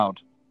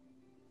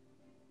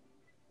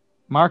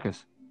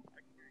Marcus,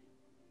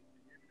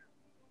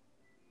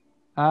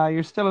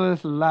 you're still a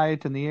little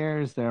light in the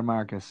ears there,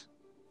 Marcus.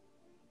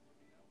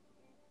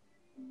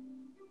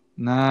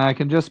 Nah, I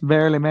can just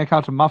barely make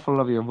out the muffle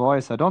of your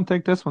voice. I don't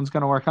think this one's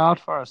going to work out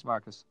for us,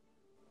 Marcus.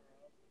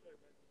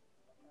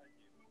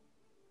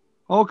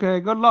 Okay,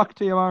 good luck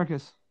to you,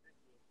 Marcus.